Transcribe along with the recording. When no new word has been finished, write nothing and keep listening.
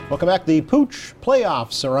Welcome back. The Pooch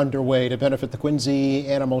Playoffs are underway to benefit the Quincy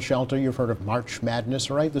Animal Shelter. You've heard of March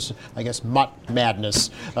Madness, right? This is, I guess, Mutt Madness,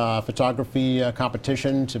 photography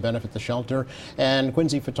competition to benefit the shelter. And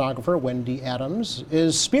Quincy photographer Wendy Adams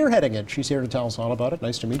is spearheading it. She's here to tell us all about it.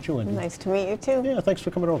 Nice to meet you, Wendy. Nice to meet you, too. Yeah, thanks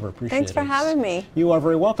for coming over. Appreciate it. Thanks for having me. You are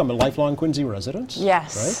very welcome. A lifelong Quincy resident.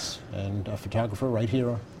 Yes. Right? And a photographer right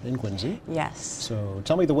here in Quincy. Yes. So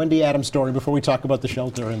tell me the Wendy Adams story before we talk about the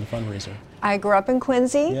shelter and the fundraiser. I grew up in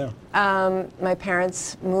Quincy. Yeah. My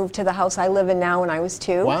parents moved to the house I live in now when I was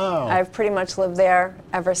 2. Wow. I've pretty much lived there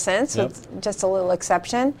ever since, Yep. with just a little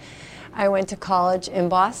exception. I went to college in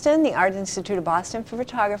Boston, the Art Institute of Boston for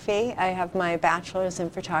photography. I have my bachelor's in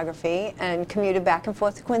photography and commuted back and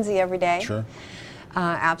forth to Quincy every day. Sure.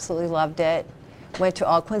 Absolutely loved it. Went to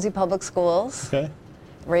all Quincy public schools. Okay.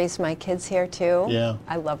 Raised my kids here too. Yeah.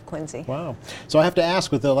 I love Quincy. Wow. So I have to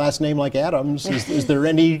ask, with the last name like Adams, is there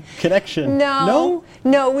any connection? No.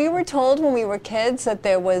 No, we were told when we were kids that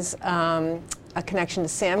there was a connection to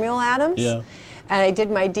Samuel Adams. Yeah. And I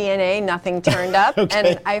did my DNA, nothing turned up. Okay.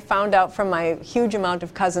 And I found out from my huge amount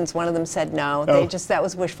of cousins, one of them said no. Oh. That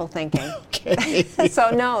was wishful thinking. Okay. So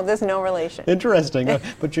no, there's no relation. Interesting.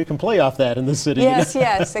 But you can play off that in the city. Yes,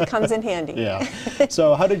 yes, it comes in handy. Yeah.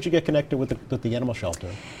 So how did you get connected with the animal shelter?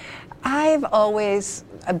 I've always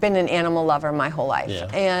been an animal lover my whole life. Yeah.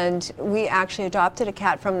 And we actually adopted a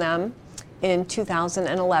cat from them in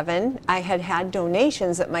 2011. I had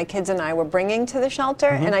donations that my kids and I were bringing to the shelter,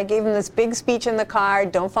 and I gave them this big speech in the car,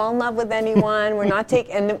 don't fall in love with anyone, we're not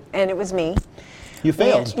taking, and it was me. You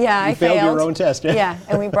failed. I failed. You failed your own test. Yeah,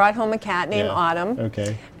 and we brought home a cat named Yeah. Autumn.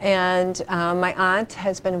 Okay. And my aunt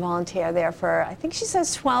has been a volunteer there for, I think she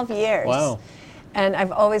says 12 years. Wow. And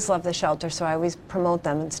I've always loved the shelter, so I always promote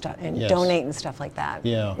them and stuff, and Yes. donate and stuff like that.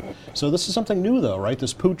 Yeah. So this is something new, though, right?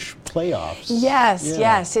 This Pooch Playoffs. Yes, Yeah.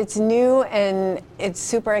 yes, it's new and it's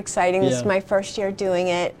super exciting. This is Yeah. my first year doing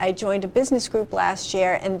it. I joined a business group last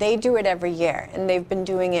year, and they do it every year, and they've been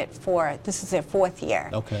doing it this is their 4th year.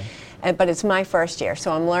 Okay. But it's my first year,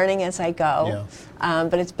 so I'm learning as I go. Yeah.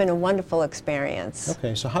 But it's been a wonderful experience.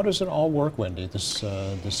 Okay. So how does it all work, Wendy? This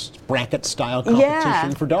bracket-style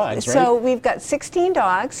competition for dogs, right? So we've got 16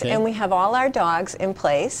 dogs, Okay. and we have all our dogs in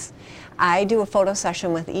place. I do a photo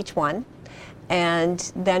session with each one.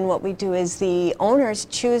 And then what we do is the owners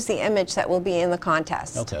choose the image that will be in the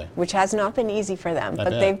contest, Okay. which has not been easy for them, I but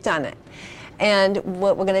bet. they've done it. And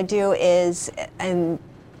what we're going to do is, in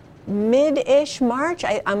mid-ish March,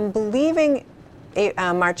 I'm believing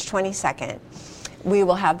March 22nd, we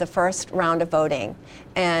will have the first round of voting.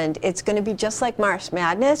 And it's going to be just like March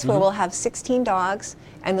Madness, where we'll have 16 dogs,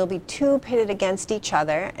 and there'll be 2 pitted against each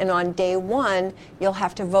other. And on day 1, you'll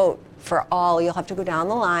have to vote for all. You'll have to go down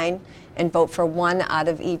the line and vote for 1 out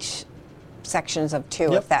of each sections of 2,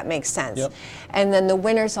 Yep. if that makes sense. Yep. And then the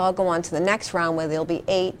winners all go on to the next round, where there'll be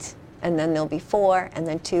 8, and then there'll be 4, and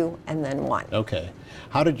then 2, and then 1. Okay.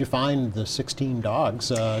 How did you find the 16 dogs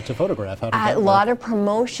to photograph? How did that A work? lot of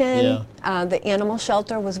promotion. Yeah. The animal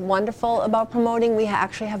shelter was wonderful about promoting. We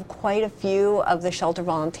actually have quite a few of the shelter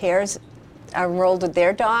volunteers enrolled with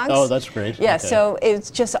their dogs. Oh, that's great. Yeah, Okay. so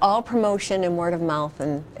it's just all promotion and word of mouth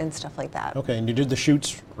and stuff like that. Okay, and you did the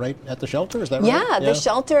shoots right at the shelter, is that right? Yeah, the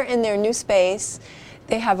shelter in their new space.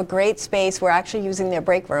 They have a great space. We're actually using their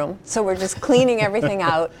break room, so we're just cleaning everything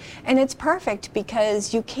out. And it's perfect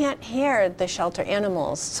because you can't hear the shelter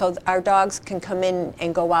animals, so our dogs can come in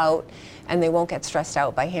and go out, and they won't get stressed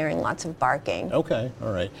out by hearing lots of barking. Okay,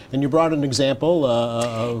 all right. And you brought an example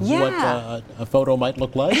of what a photo might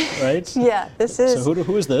look like, right? Yeah, this is. So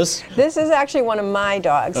who is this? This is actually one of my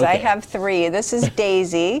dogs. I Okay. have 3. This is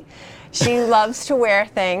Daisy. She loves to wear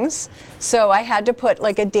things, so I had to put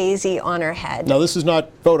like a daisy on her head. Now this is not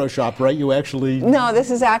Photoshopped, right? You actually No,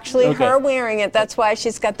 this is actually Okay. her wearing it. That's why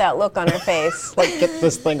she's got that look on her face. like get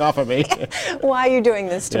this thing off of me. Why are you doing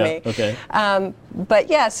this to Yeah, me? okay. But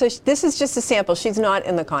yeah, so this is just a sample. She's not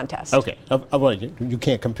in the contest. Okay. Well, you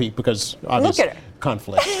can't compete because obviously at her.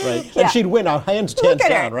 conflict, right? Yeah. And she'd win. Hands Look at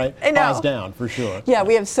down, her. right? I know. Paws down for sure. Yeah,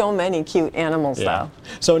 we have so many cute animals Yeah. though.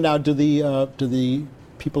 So now, do the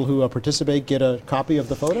people who participate get a copy of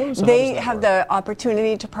the photos? Or how They does that have work? the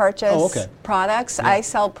opportunity to purchase Oh, okay. products. I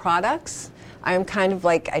sell products. I'm kind of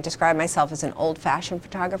like, I describe myself as an old-fashioned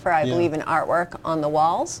photographer. I Yeah. believe in artwork on the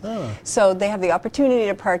walls. Ah. So they have the opportunity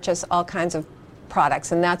to purchase all kinds of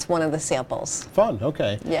products, and that's one of the samples. Fun.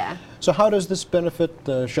 Okay. Yeah. So how does this benefit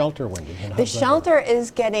the shelter, Wendy? And how The does that work? shelter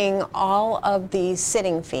is getting all of the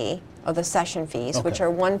sitting fee, or the session fees, which Okay.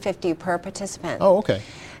 are $150 per participant. Oh, okay.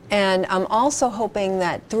 And I'm also hoping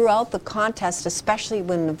that throughout the contest, especially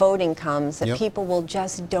when the voting comes, that people will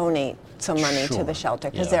just donate some money to the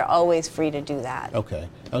shelter, because they're always free to do that. Okay.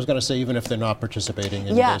 I was going to say, even if they're not participating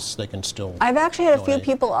in this, they can still I've actually had donate. a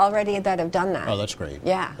few people already that have done that. Oh, that's great.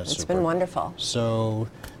 Yeah, That's it's super. been wonderful. So,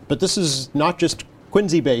 but this is not just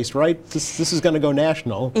Quincy-based, right? This is going to go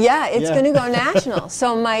national. Yeah, it's going to go national.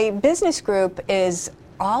 So my business group is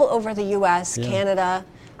all over the U.S., Canada.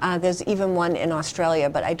 There's even one in Australia,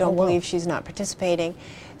 but I don't believe she's not participating.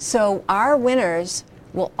 So our winners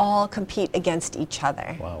will all compete against each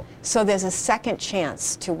other. Wow. So there's a second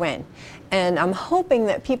chance to win. And I'm hoping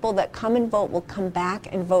that people that come and vote will come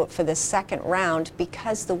back and vote for the second round,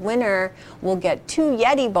 because the winner will get 2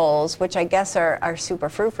 Yeti bowls, which I guess are super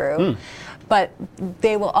frou-frou. But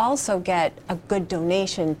they will also get a good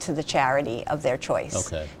donation to the charity of their choice.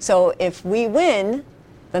 Okay. So if we win,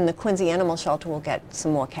 then the Quincy Animal Shelter will get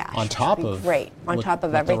some more cash. On top of great, on top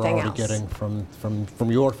of everything they're else. already getting from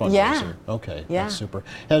your fundraiser. Yeah. Okay, Yeah. that's super.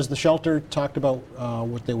 Has the shelter talked about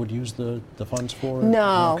what they would use the funds for?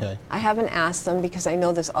 No, Okay. I haven't asked them, because I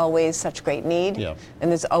know there's always such great need, Yeah. and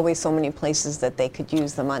there's always so many places that they could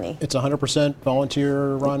use the money. It's 100%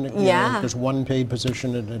 volunteer run. Yeah. There's one paid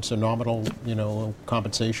position, and it's a nominal,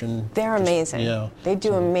 compensation. They're amazing. Yeah. They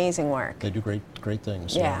do amazing work. They do great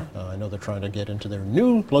things. Yeah. I know they're trying to get into their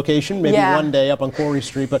new location, maybe Yeah. one day up on Quarry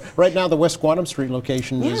Street. But right now, the West Quantum Street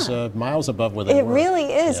location is miles above where they It were.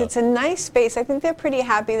 really is. Yeah. It's a nice space. I think they're pretty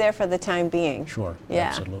happy there for the time being. Sure. Yeah.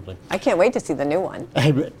 Absolutely. I can't wait to see the new one.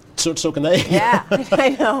 So can they? Yeah, I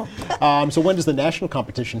know. So when does the national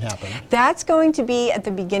competition happen? That's going to be at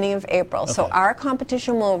the beginning of April. So Okay. our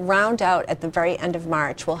competition will round out at the very end of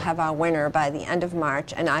March. We'll have our winner by the end of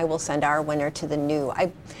March, and I will send our winner to the new.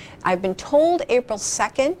 I've been told April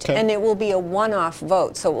 2nd, Okay. and it will be a one-off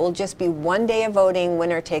vote. So it will just be one day of voting,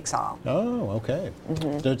 winner takes all. Oh, okay.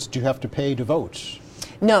 Do you have to pay to vote?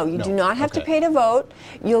 No, you No. do not have to Okay. pay to vote.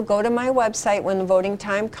 You'll go to my website when the voting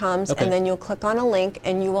time comes, Okay. and then you'll click on a link,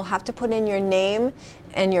 and you will have to put in your name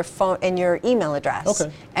and your phone and your email address.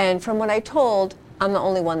 Okay. And from what I told, I'm the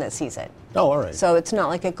only one that sees it. Oh, all right. So it's not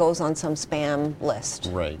like it goes on some spam list.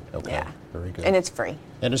 Right. Okay. Yeah. Very good. And it's free.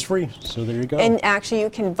 And it's free. So there you go. And actually,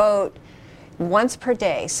 you can vote once per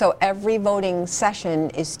day. So every voting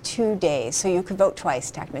session is 2 days. So you could vote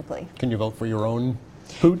twice, technically. Can you vote for your own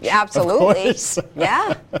Pooch? Absolutely. Of course.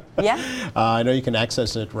 Yeah. Yeah. I know you can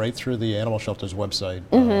access it right through the Animal Shelter's website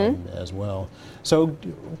as well. So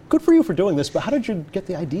good for you for doing this, but how did you get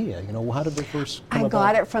the idea? How did it first come I about?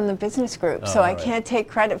 got it from the business group, so Oh, I all right. can't take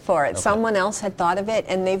credit for it. Okay. Someone else had thought of it,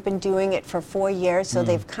 and they've been doing it for 4 years, Hmm. so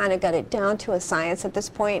they've kind of got it down to a science at this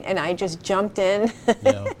point, and I just jumped in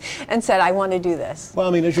Yeah. and said, I want to do this. Well, I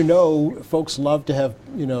mean, as you know, folks love to have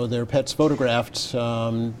their pets photographed.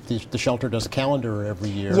 The shelter does a calendar every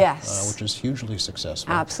year, Yes. which is hugely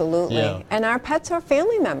successful. Absolutely. Yeah. And our pets are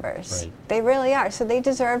family members. Right. They really are, so they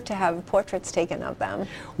deserve to have portraits taken of them.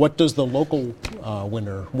 What does the local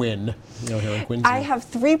winner win? Here in Quincy. I have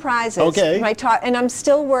 3 prizes. Okay. And I'm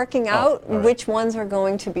still working out all right. which ones are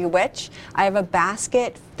going to be which. I have a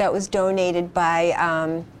basket that was donated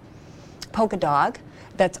by Polka Dog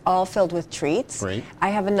that's all filled with treats. Great. I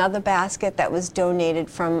have another basket that was donated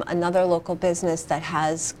from another local business that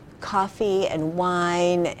has coffee and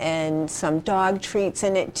wine and some dog treats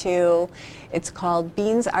in it too. It's called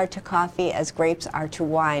Beans Are to Coffee as Grapes Are to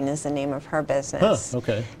Wine is the name of her business. Huh,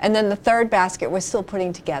 okay. And then the third basket we're still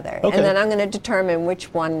putting together. Okay. And then I'm going to determine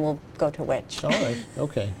which one will go to which. All right.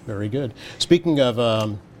 Okay. Very good. Speaking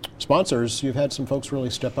of sponsors, you've had some folks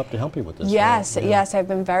really step up to help you with this. Yes, right? Yeah. yes, I've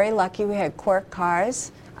been very lucky. We had Quirk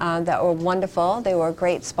Cars that were wonderful. They were a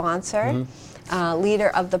great sponsor. Mm-hmm. Leader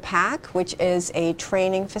of the Pack, which is a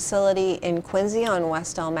training facility in Quincy on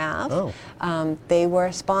West Elm Ave. Oh. They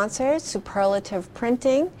were sponsors. Superlative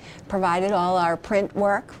Printing provided all our print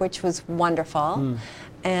work, which was wonderful.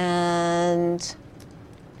 And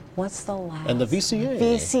what's the last? And the VCA.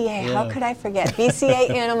 VCA, how Yeah. could I forget? VCA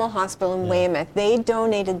Animal Hospital in Weymouth. They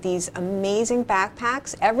donated these amazing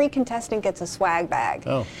backpacks. Every contestant gets a swag bag.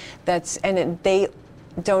 Oh. They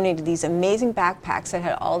donated these amazing backpacks that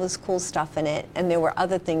had all this cool stuff in it, and there were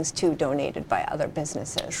other things too donated by other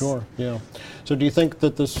businesses. Sure, yeah. So do you think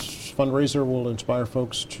that this fundraiser will inspire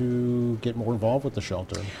folks to get more involved with the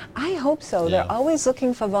shelter? I hope so. Yeah. They're always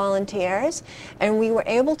looking for volunteers, and we were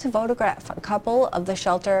able to photograph a couple of the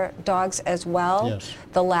shelter dogs as well Yes.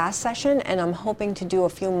 the last session, and I'm hoping to do a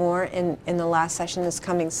few more in the last session this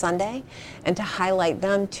coming Sunday, and to highlight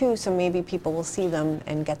them too, so maybe people will see them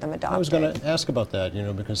and get them adopted. I was going to ask about that,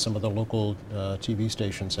 because some of the local TV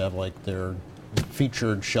stations have like their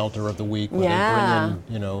featured shelter of the week where Yeah.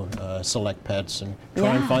 they bring in, select pets and try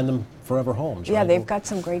and Yeah. find them forever homes. Yeah, right? they've got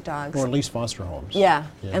some great dogs. Or at least foster homes. Yeah,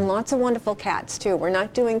 Yeah. and lots of wonderful cats too. We're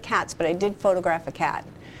not doing cats, but I did photograph a cat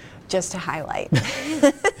just to highlight.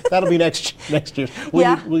 That'll be next year.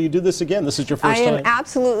 Will you do this again? This is your first I time? am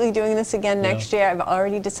absolutely doing this again next year. I've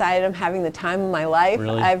already decided I'm having the time of my life.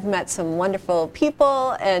 Really? I've met some wonderful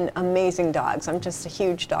people and amazing dogs. I'm just a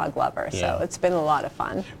huge dog lover, so Yeah. it's been a lot of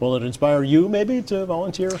fun. Will it inspire you maybe to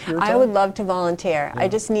volunteer your time? I would love to volunteer. I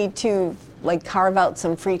just need to carve out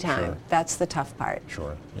some free time. Sure. That's the tough part.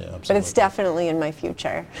 Sure, yeah, absolutely. But it's definitely in my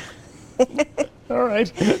future. All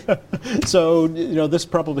right. So, this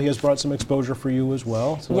probably has brought some exposure for you as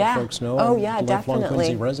well, to let folks know. Oh, yeah, I'm a lifelong definitely.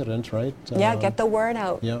 Quincy resident, right? Yeah, get the word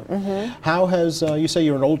out. Yeah. How has, you say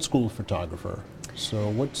you're an old school photographer, so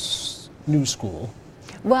what's new school?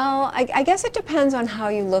 Well, I guess it depends on how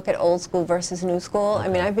you look at old school versus new school. I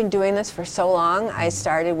mean, I've been doing this for so long. I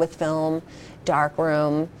started with film,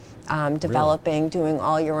 darkroom, developing, doing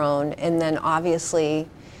all your own, and then obviously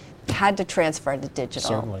had to transfer to digital.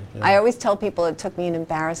 Certainly, yeah. I always tell people it took me an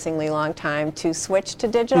embarrassingly long time to switch to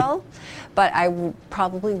digital, but I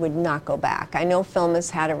probably would not go back. I know film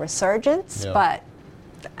has had a resurgence, but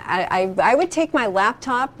I would take my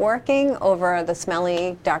laptop working over the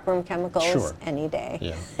smelly darkroom chemicals any day.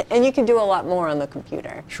 Yeah. And you can do a lot more on the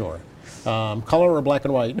computer. Sure. Color or black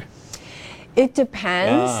and white? It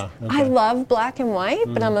depends. I Okay. love black and white,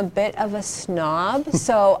 but I'm a bit of a snob,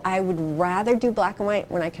 so I would rather do black and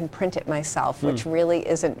white when I can print it myself, which really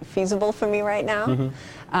isn't feasible for me right now.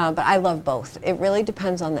 But I love both. It really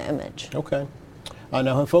depends on the image. Okay.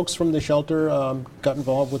 Now, have folks from the shelter got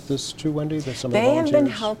involved with this too, Wendy? There's some of the They have been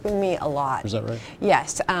volunteers? helping me a lot. Is that right?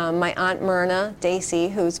 Yes. My Aunt Myrna Dacey,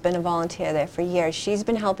 who's been a volunteer there for years, she's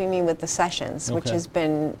been helping me with the sessions, which Okay. has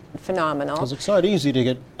been phenomenal. Because it's not easy to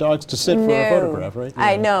get dogs to sit for a photograph, right?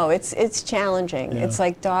 I know, it's challenging. Yeah. It's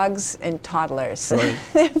like dogs and toddlers. Right.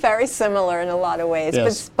 They're very similar in a lot of ways,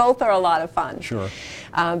 Yes. but both are a lot of fun. Sure.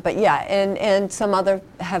 But yeah, and some other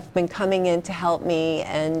have been coming in to help me,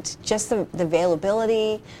 and just the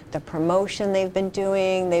availability, the promotion they've been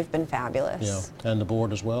doing, they've been fabulous. Yeah, and the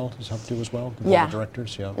board as well has helped you as well? The board of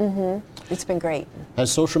directors, It's been great.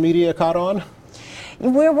 Has social media caught on?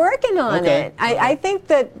 We're working on Okay. it. I think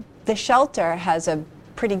that the shelter has a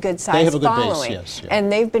pretty good They sized have a good base, following, yes, yeah.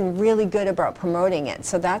 and they've been really good about promoting it.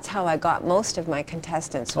 So that's how I got most of my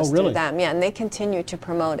contestants was really? through them. Yeah, and they continue to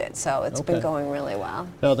promote it. So it's been Okay. going really well.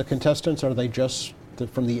 Now, the contestants, are they just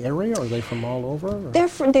from the area, or are they from all over?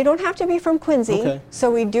 Or? They don't have to be from Quincy. Okay. So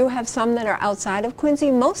we do have some that are outside of Quincy.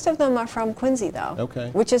 Most of them are from Quincy, though. Okay.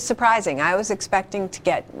 Which is surprising. I was expecting to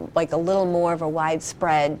get like a little more of a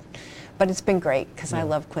widespread, but it's been great because I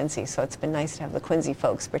love Quincy. So it's been nice to have the Quincy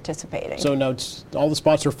folks participating. So now all the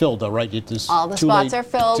spots are filled, though, right? All the too spots late are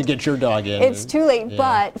filled. to get your dog in. It's too late, Yeah.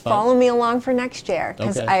 but follow me along for next year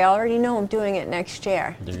because Okay. I already know I'm doing it next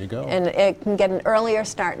year. There you go. And it can get an earlier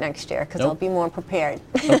start next year because I'll be more prepared.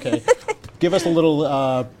 Okay. Give us a little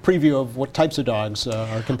preview of what types of dogs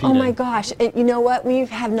are competing. Oh my gosh, you know what? We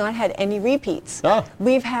have not had any repeats.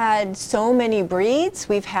 We've had so many breeds.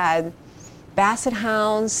 We've had Basset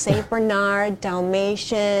Hounds, St. Bernard,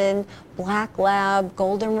 Dalmatian, Black Lab,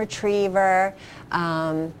 Golden Retriever,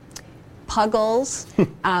 Puggles.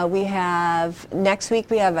 Next week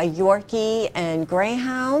we have a Yorkie and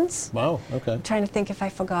Greyhounds. Wow, okay. I'm trying to think if I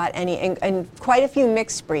forgot any, and quite a few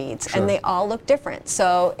mixed breeds, Sure. and they all look different.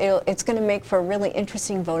 So it's going to make for a really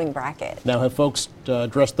interesting voting bracket. Now, have folks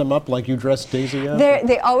dressed them up like you dressed Daisy up?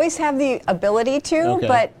 They always have the ability to, Okay.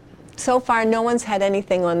 but so far no one's had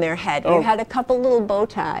anything on their head. We've had a couple little bow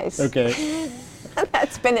ties. Okay.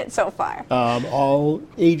 That's been it so far. All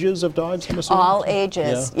ages of dogs, I'm assuming? All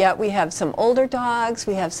ages. Yeah, we have some older dogs,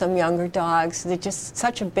 we have some younger dogs. They're just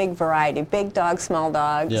such a big variety. Big dogs, small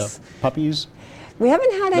dogs. Yeah. Puppies? We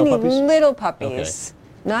haven't had No any puppies? little puppies.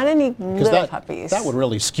 Not any little puppies. That would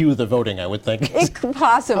really skew the voting, I would think. It could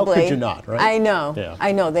possibly. How could you not, right? I know. Yeah.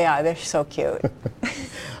 I know they are. They're so cute.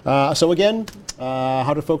 So again,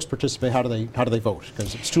 how do folks participate? How do they vote?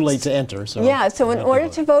 Because it's too late to enter. So yeah, so you in have order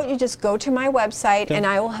to vote, you just go to my website, Okay. and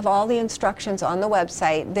I will have all the instructions on the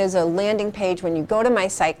website. There's a landing page. When you go to my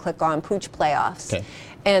site, click on Pooch Playoffs. Okay.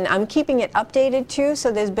 And I'm keeping it updated too,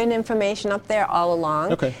 so there's been information up there all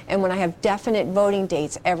along. Okay. And when I have definite voting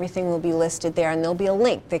dates, everything will be listed there, and there'll be a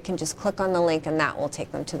link. They can just click on the link, and that will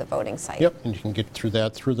take them to the voting site. Yep, and you can get through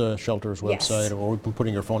that through the shelter's Yes. website, or we've been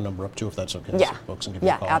putting your phone number up too, if that's okay. Yeah. So folks can give you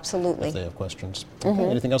a Yeah, call absolutely. if they have questions. Okay.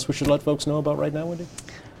 Anything else we should let folks know about right now, Wendy?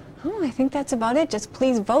 Oh, I think that's about it. Just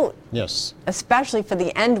please vote, Yes. especially for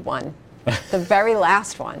the end one, the very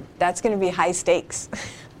last one. That's going to be high stakes.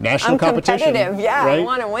 national I'm competition. competitive, yeah, right? I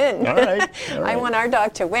want to win. All right. I want our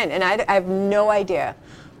dog to win, and I have no idea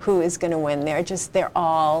who is going to win.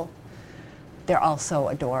 They're all so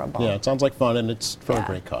adorable. Yeah, it sounds like fun, and it's for a Yeah,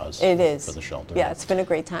 great cause. it is. For the shelter. Yeah, it's been a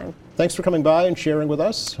great time. Thanks for coming by and sharing with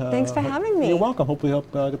us. Thanks for having me. You're welcome. Hope we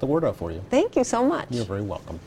help get the word out for you. Thank you so much. You're very welcome.